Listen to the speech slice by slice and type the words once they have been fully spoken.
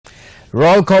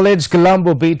Royal College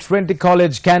Colombo beat Trinity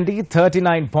College Kandy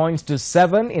 39 points to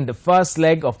 7 in the first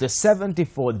leg of the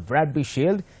 74th Bradby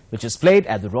Shield, which was played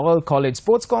at the Royal College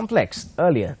Sports Complex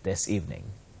earlier this evening.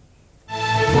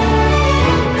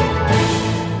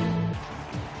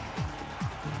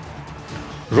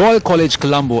 Royal College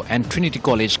Colombo and Trinity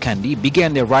College Kandy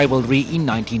began their rivalry in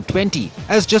 1920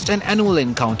 as just an annual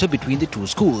encounter between the two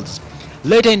schools.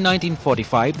 Later in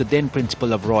 1945, the then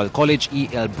principal of Royal College,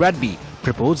 E.L. Bradby,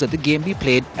 proposed that the game be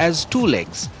played as two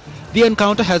legs. The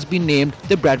encounter has been named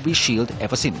the Bradby Shield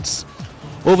ever since.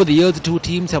 Over the years, the two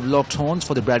teams have locked horns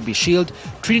for the Bradby Shield.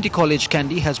 Trinity College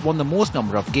Kandy has won the most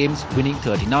number of games, winning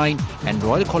 39, and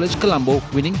Royal College Colombo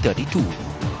winning 32.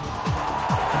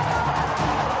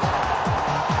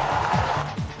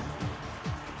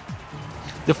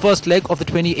 The first leg of the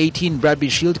 2018 Bradby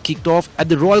Shield kicked off at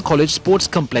the Royal College Sports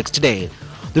Complex today.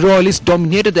 The Royalists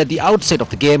dominated at the outset of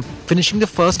the game, finishing the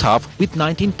first half with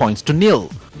 19 points to 0.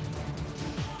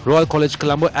 Royal College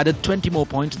Colombo added 20 more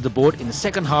points to the board in the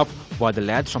second half, while the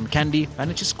lads from Kandy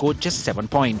managed to score just 7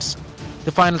 points.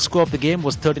 The final score of the game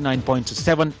was 39 points to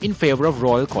 7 in favour of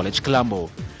Royal College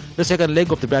Colombo. The second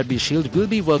leg of the Bradby Shield will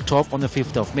be worked off on the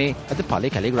 5th of May at the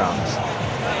Pale grounds.